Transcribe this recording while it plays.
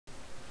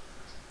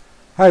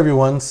Hi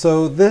everyone,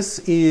 so this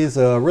is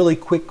a really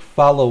quick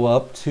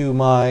follow-up to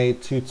my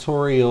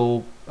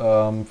tutorial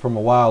from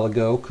a while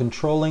ago,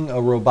 controlling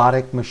a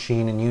robotic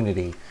machine in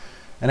Unity.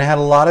 And I had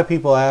a lot of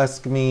people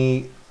ask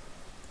me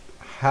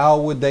how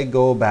would they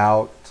go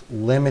about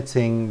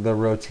limiting the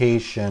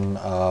rotation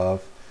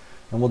of,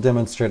 and we'll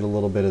demonstrate a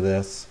little bit of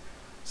this.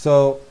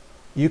 So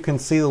you can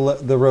see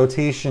the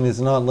rotation is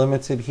not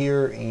limited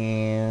here,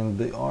 and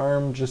the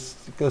arm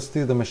just goes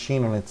through the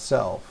machine on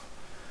itself.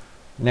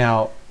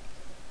 Now,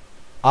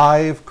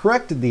 I've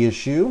corrected the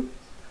issue,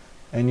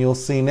 and you'll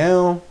see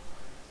now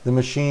the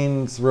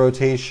machine's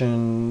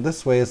rotation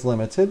this way is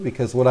limited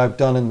because what I've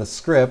done in the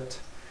script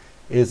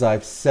is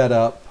I've set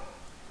up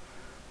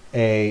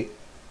a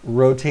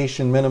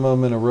rotation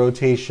minimum and a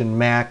rotation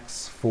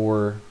max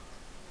for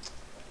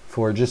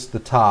just the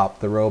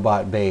top, the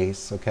robot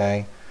base,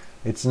 okay?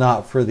 It's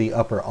not for the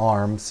upper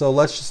arm. So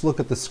let's just look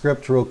at the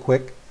script real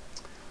quick.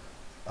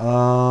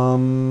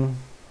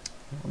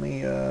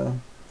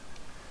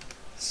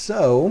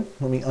 So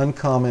let me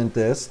uncomment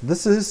this.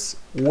 This is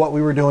what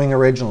we were doing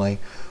originally,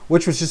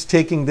 which was just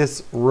taking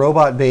this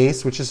robot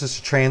base, which is just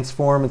a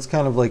transform. It's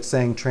kind of like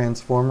saying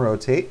transform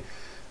rotate,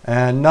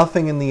 and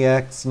nothing in the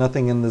X,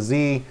 nothing in the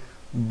Z,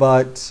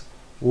 but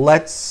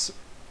let's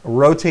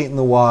rotate in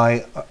the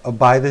Y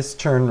by this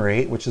turn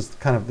rate, which is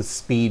kind of the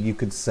speed you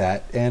could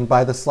set, and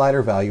by the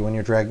slider value when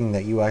you're dragging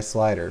that UI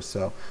slider.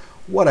 So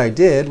what I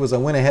did was I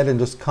went ahead and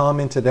just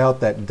commented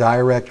out that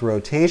direct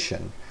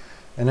rotation,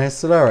 and I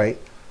said, all right,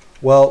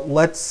 well,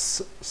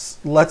 let's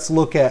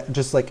look at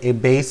just like a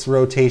base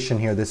rotation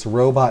here, this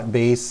robot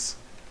base.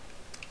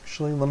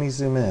 Actually, let me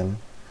zoom in.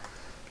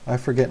 I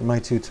forget in my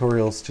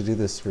tutorials to do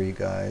this for you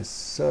guys.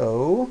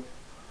 So,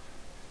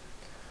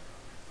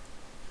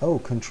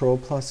 Control++.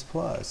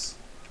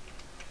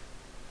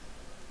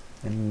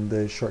 And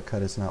the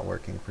shortcut is not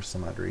working for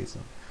some odd reason.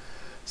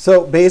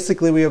 So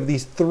basically we have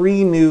these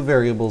three new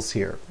variables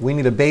here. We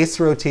need a base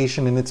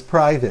rotation, and it's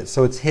private,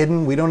 so it's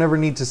hidden. We don't ever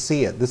need to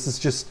see it. This is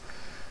just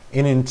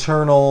an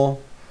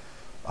internal,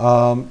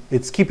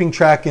 it's keeping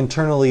track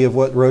internally of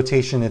what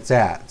rotation it's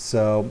at.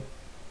 So,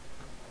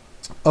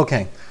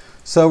 okay,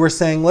 so we're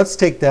saying let's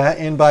take that,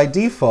 and by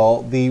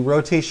default, the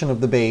rotation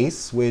of the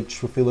base,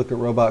 which if we look at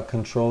robot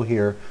control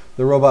here,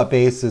 the robot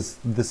base is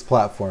this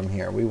platform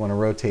here. We want to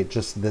rotate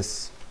just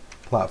this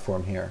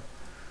platform here.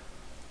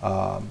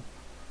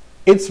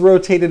 It's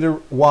rotated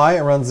Y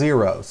around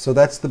 0, so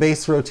that's the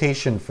base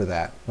rotation for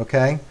that,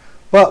 okay?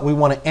 But we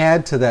want to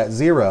add to that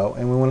 0,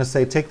 and we want to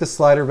say take the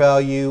slider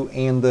value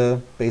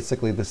and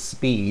basically the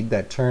speed,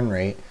 that turn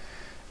rate,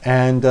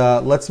 and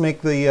let's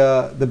make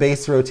the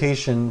base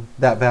rotation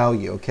that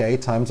value, okay,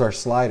 times our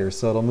slider,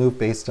 so it'll move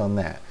based on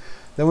that.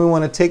 Then we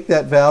want to take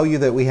that value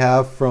that we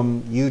have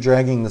from you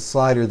dragging the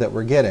slider that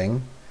we're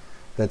getting,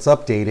 that's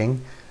updating,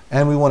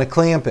 and we want to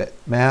clamp it,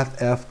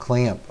 math F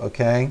clamp,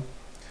 okay?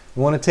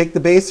 We want to take the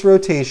base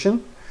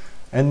rotation,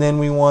 and then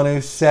we want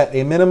to set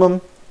a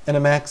minimum and a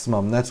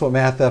maximum. That's what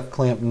MathF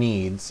clamp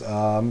needs.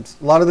 A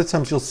lot of the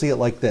times you'll see it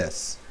like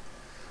this,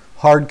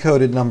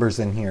 hard-coded numbers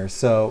in here.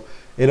 So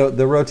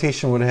the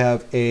rotation would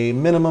have a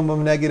minimum of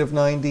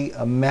 -90,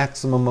 a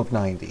maximum of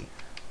 90.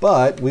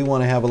 But we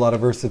want to have a lot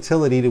of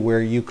versatility to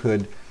where you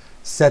could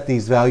set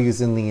these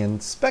values in the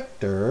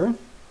inspector,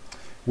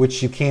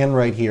 which you can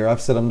right here.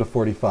 I've set them to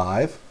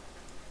 45.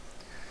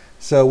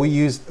 So we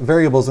used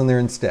variables in there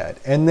instead.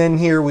 And then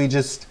here we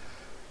just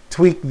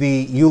tweak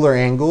the Euler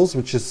angles,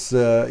 which is,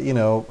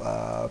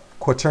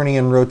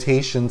 quaternion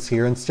rotations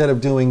here. Instead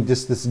of doing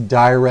just this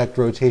direct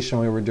rotation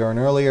we were doing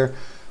earlier,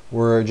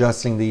 we're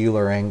adjusting the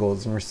Euler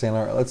angles. And we're saying,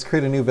 all right, let's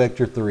create a new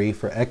vector 3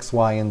 for X,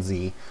 Y, and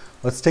Z.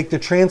 Let's take the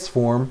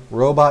transform,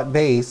 robot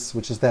base,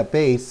 which is that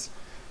base,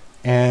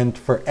 and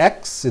for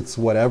X, it's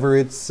whatever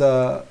its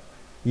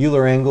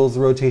Euler angles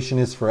rotation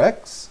is for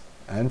X,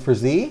 and for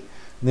Z.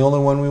 And the only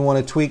one we want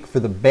to tweak for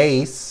the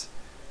base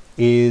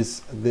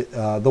is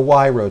the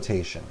Y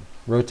rotation.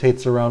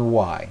 Rotates around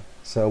Y.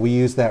 So we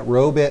use that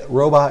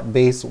robot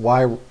base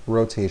Y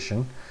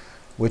rotation,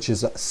 which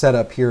is set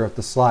up here at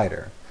the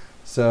slider.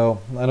 So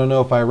I don't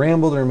know if I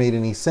rambled or made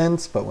any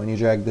sense, but when you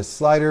drag this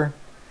slider,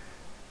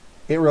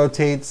 it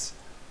rotates,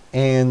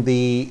 and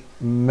the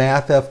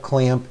MathF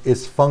clamp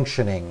is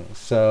functioning.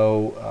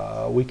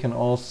 So we can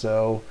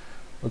also,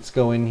 let's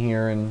go in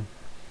here and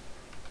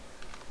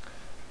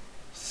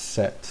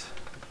set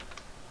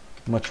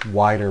much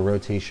wider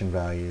rotation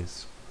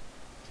values.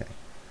 Okay.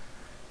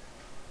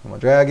 I'm going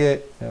to drag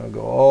it, it'll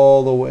go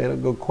all the way, it'll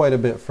go quite a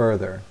bit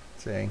further,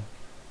 see?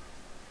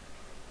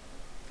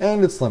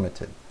 And it's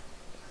limited.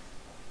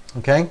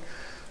 Okay?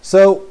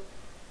 So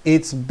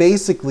it's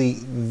basically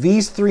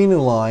these three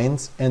new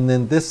lines, and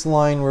then this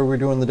line where we're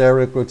doing the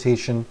direct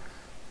rotation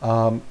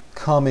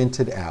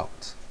commented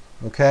out.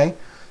 Okay?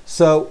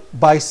 So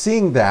by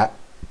seeing that,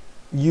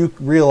 you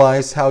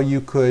realize how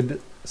you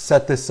could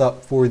set this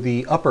up for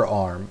the upper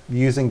arm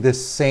using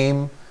this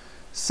same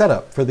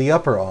setup for the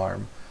upper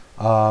arm.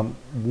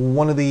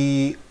 One of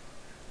the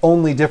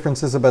only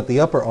differences about the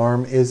upper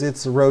arm is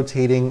it's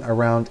rotating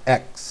around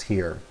X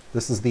here.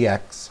 This is the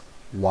X,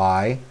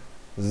 Y,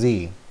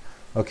 Z.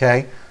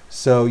 Okay,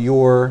 so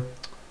your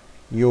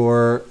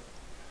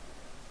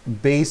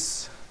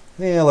base,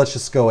 let's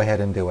just go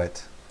ahead and do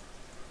it.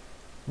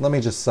 Let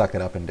me just suck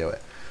it up and do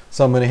it.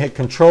 So I'm going to hit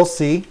Control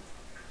C,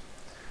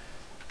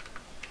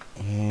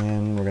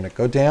 and we're going to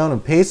go down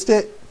and paste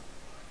it,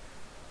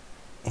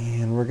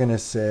 and we're going to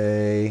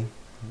say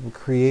we've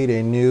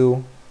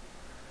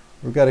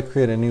got to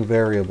create a new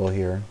variable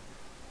here.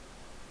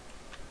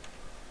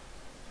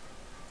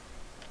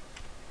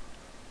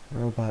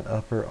 Robot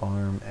upper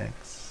arm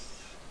X.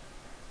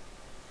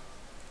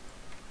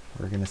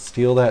 We're going to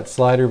steal that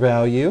slider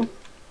value.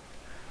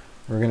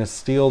 We're going to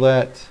steal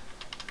that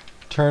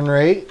turn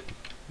rate.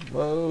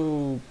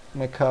 Whoa,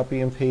 my copy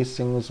and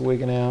pasting was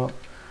wigging out.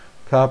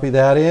 Copy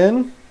that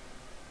in.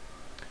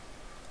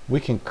 We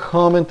can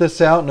comment this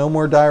out. No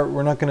more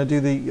we're not going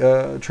to do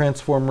the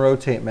transform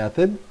rotate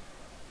method.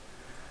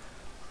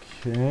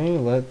 Okay,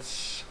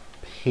 let's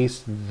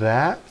paste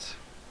that.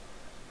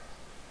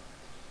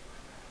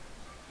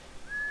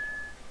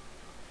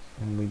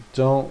 And we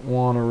don't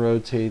want to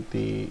rotate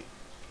the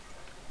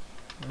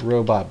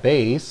robot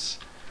base.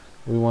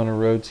 We want to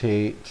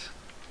rotate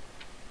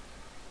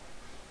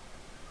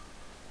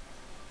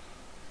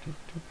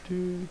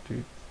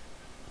okay,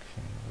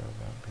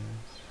 robot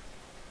base.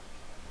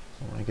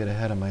 I don't want to get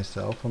ahead of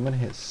myself. I'm going to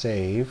hit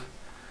save.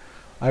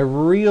 I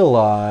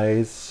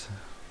realize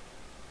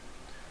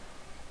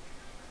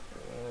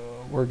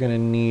we're going to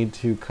need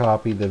to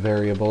copy the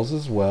variables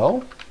as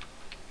well.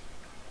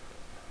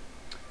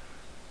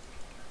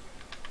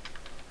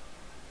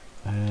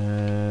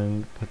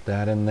 And put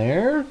that in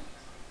there.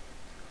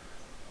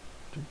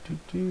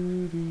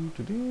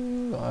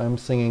 I'm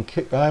singing,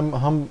 I'm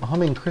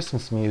humming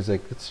Christmas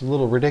music. It's a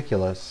little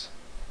ridiculous.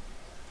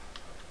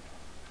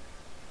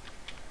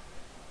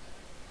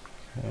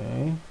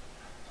 Okay.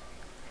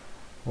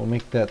 We'll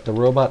make that the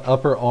robot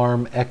upper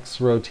arm X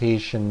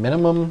rotation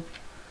minimum,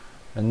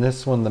 and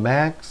this one the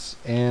max.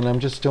 And I'm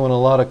just doing a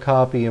lot of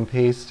copy and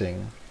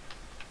pasting.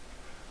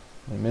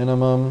 The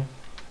minimum.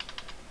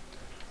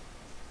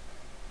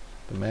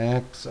 The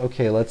max.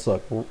 Okay, let's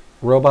look.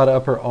 Robot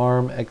upper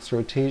arm X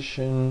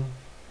rotation.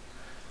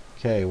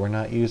 Okay, we're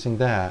not using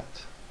that.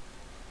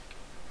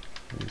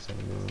 We're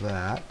using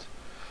that.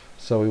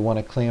 So we want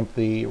to clamp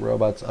the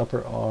robot's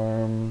upper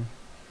arm.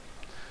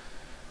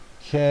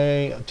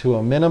 Okay, to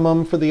a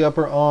minimum for the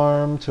upper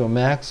arm, to a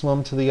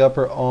maximum to the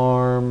upper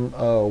arm.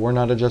 Oh, we're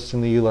not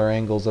adjusting the Euler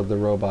angles of the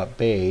robot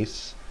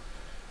base.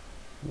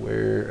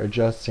 We're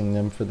adjusting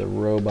them for the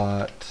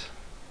robot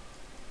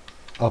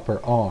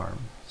upper arm.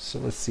 So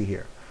let's see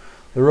here.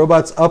 The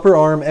robot's upper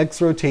arm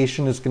X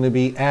rotation is going to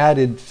be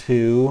added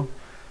to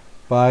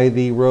by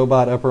the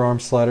robot upper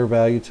arm slider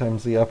value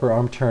times the upper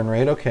arm turn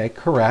rate. Okay,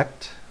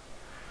 correct.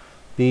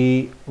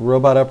 The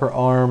robot upper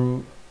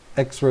arm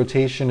X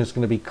rotation is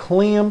going to be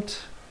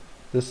clamped.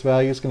 This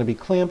value is going to be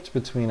clamped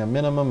between a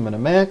minimum and a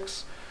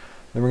max.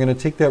 Then we're going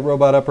to take that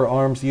robot upper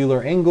arm's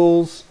Euler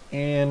angles,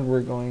 and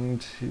we're going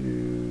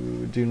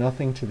to do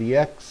nothing to the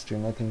X, do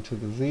nothing to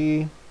the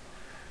Z.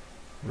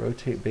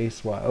 Rotate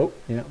base Y. Oh,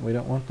 yeah, we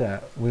don't want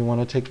that. We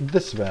want to take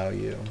this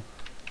value.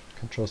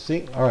 Control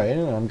C. All right,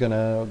 and I'm going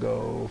to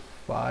go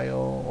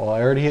File. Well,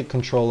 I already hit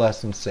Control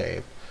S and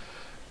save.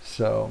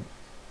 So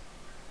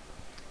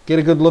get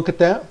a good look at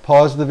that.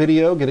 Pause the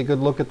video. Get a good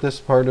look at this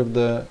part of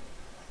the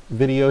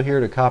video here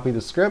to copy the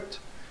script.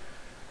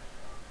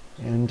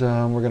 And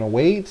we're going to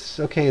wait.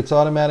 Okay, it's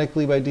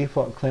automatically by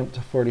default clamped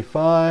to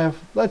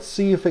 45. Let's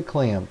see if it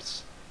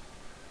clamps.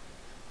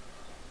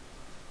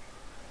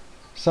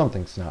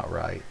 Something's not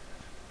right.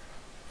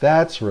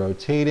 That's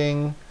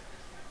rotating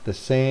the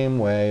same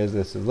way as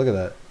this is. Look at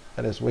that.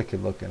 That is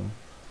wicked looking.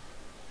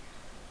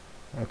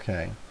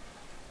 Okay.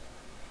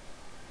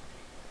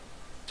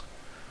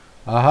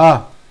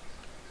 Aha!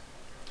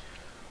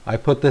 I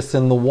put this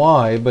in the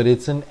Y, but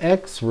it's an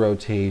X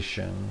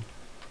rotation.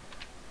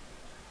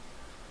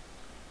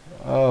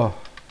 Oh,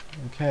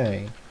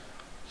 okay.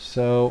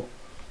 So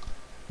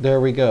there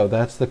we go.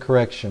 That's the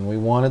correction. We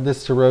wanted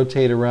this to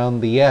rotate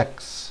around the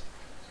X.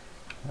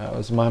 That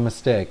was my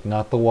mistake,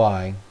 not the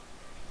Y.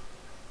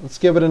 Let's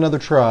give it another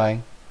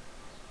try.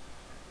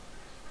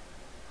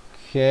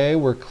 Okay,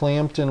 we're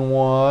clamped in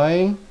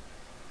Y.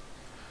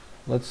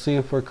 Let's see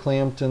if we're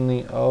clamped in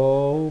the...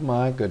 Oh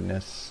my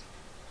goodness.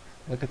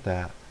 Look at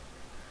that.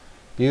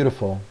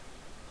 Beautiful.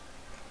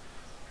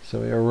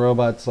 So our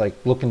robot's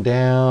like looking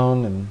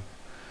down, and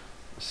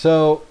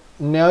so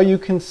now you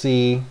can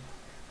see,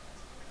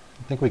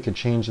 I think we could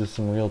change this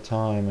in real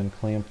time and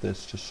clamp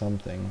this to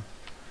something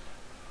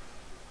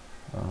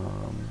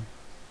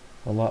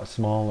a lot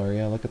smaller.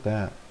 Yeah, look at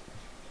that.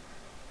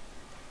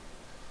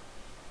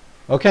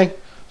 Okay,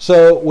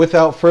 so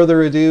without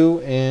further ado,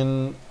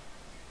 in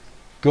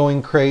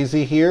going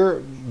crazy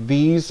here,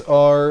 these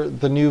are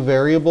the new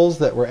variables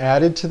that were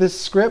added to this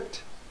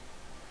script.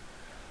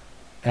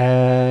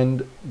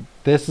 And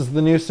this is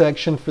the new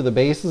section for the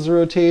base's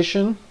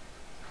rotation.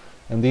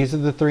 And these are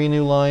the 3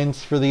 new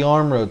lines for the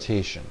arm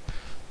rotation.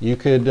 You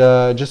could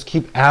just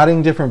keep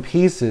adding different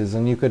pieces,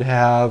 and you could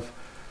have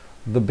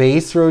the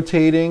base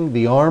rotating,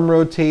 the arm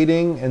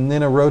rotating, and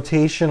then a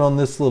rotation on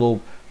this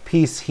little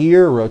piece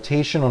here,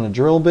 rotation on a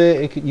drill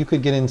bit. You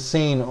could get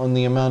insane on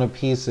the amount of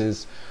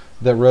pieces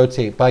that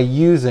rotate by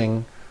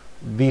using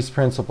these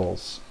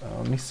principles.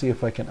 Let me see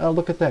if I can, oh,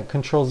 look at that,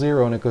 Control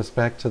 0, and it goes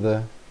back to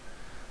the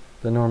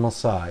normal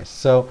size.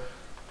 So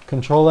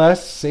Control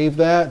S, save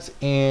that,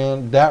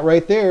 and that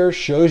right there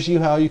shows you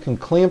how you can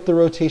clamp the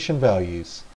rotation values.